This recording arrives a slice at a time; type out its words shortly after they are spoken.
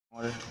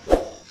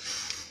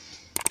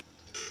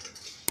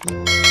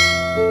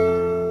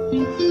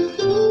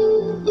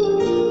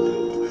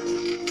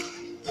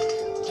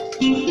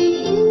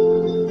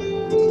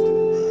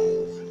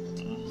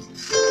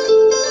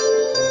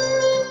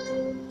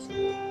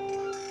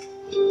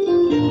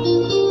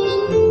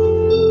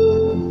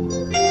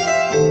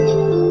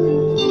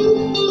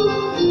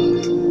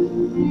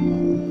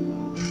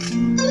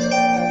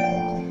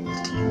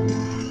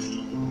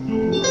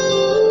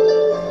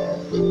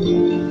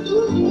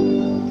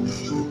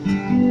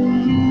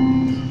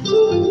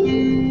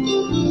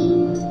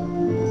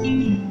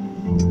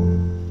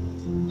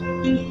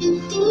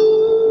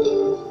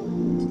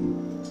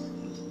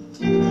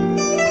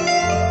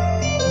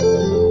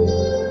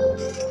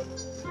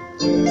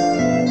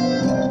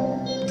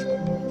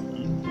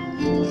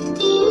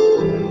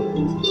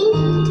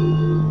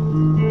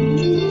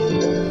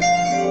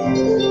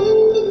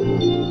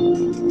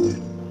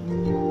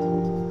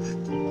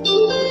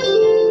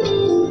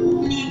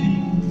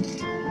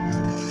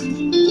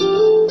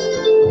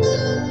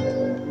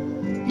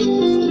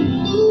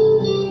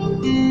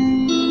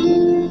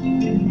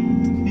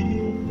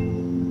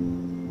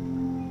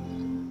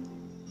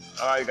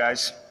Alright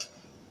guys,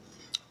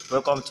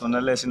 welcome to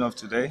another lesson of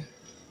today.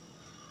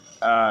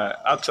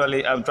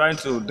 Actually, I'm trying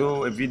to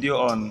do a video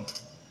on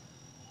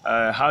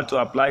how to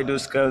apply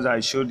those skills I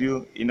showed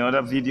you in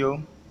another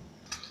video.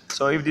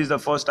 So if this is the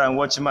first time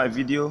watching my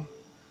video,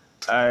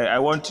 I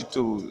want you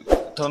to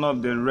turn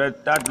up the red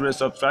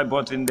subscribe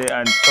button there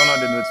and turn on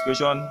the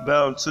notification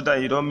bell so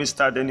that you don't miss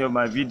out any of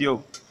my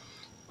video.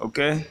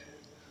 Okay,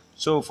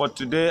 so for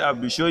today I'll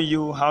be showing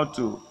you how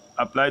to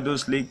apply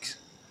those links.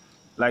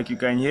 Like you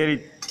can hear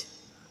it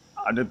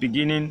at the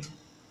beginning,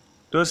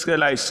 those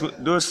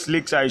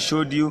licks I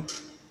showed you,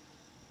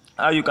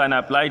 how you can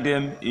apply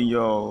them in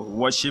your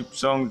worship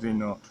songs,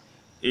 in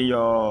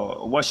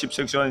your worship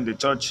section in the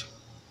church.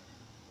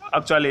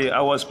 Actually, I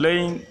was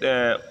playing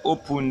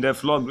Open the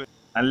Flood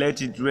and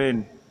Let It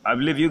Rain. I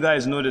believe you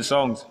guys know the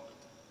songs.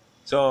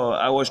 So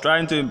I was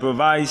trying to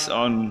improvise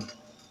on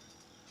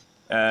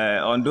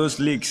those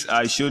licks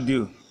I showed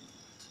you.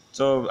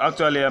 So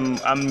actually, I'm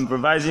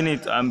improvising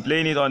it. I'm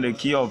playing it on the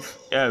key of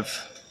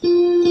F.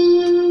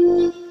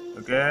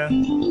 Okay,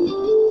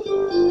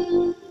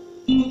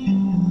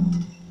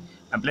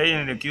 I'm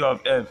playing in the key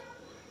of F.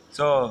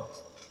 So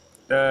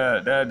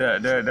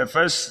the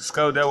first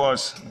scale there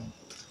was.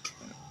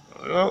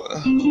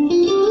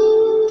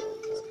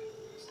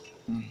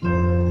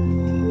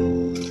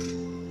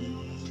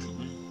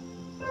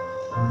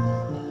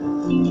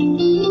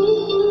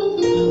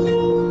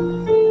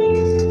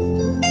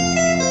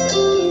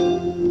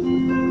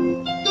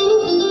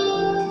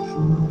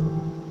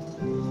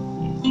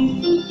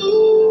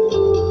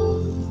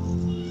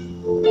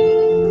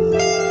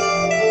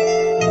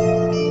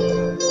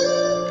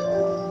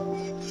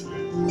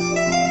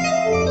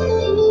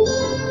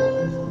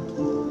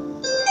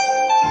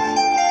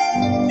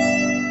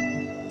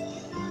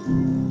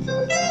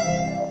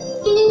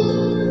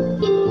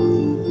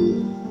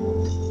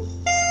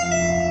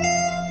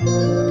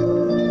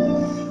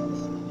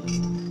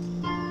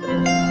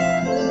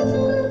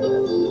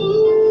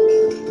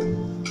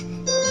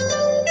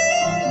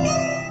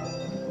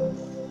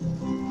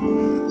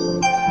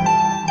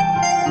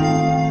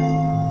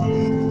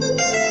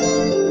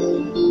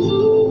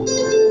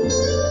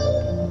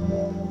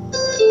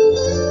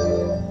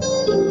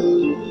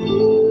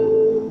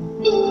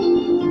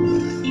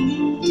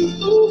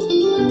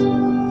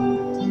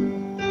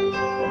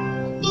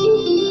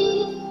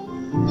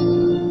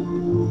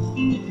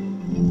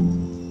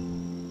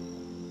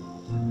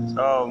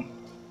 So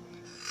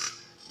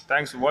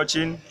thanks for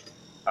watching.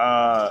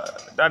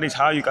 That is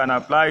how you can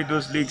apply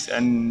those licks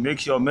and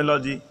make your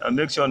melody,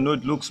 makes your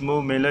note looks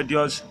more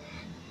melodious,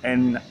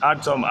 and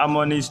add some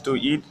harmonies to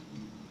it.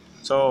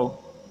 So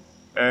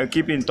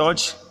keep in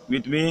touch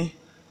with me.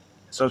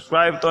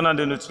 Subscribe, turn on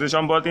the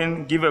notification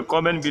button, give a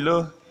comment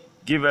below,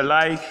 give a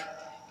like.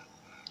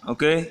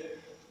 Okay,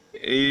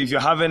 if you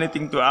have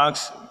anything to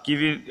ask,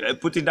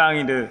 put it down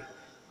in the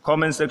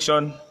comment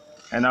section,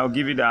 and I'll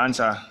give you the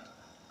answer.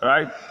 All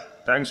right.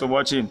 Thanks for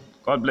watching.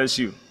 God bless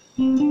you.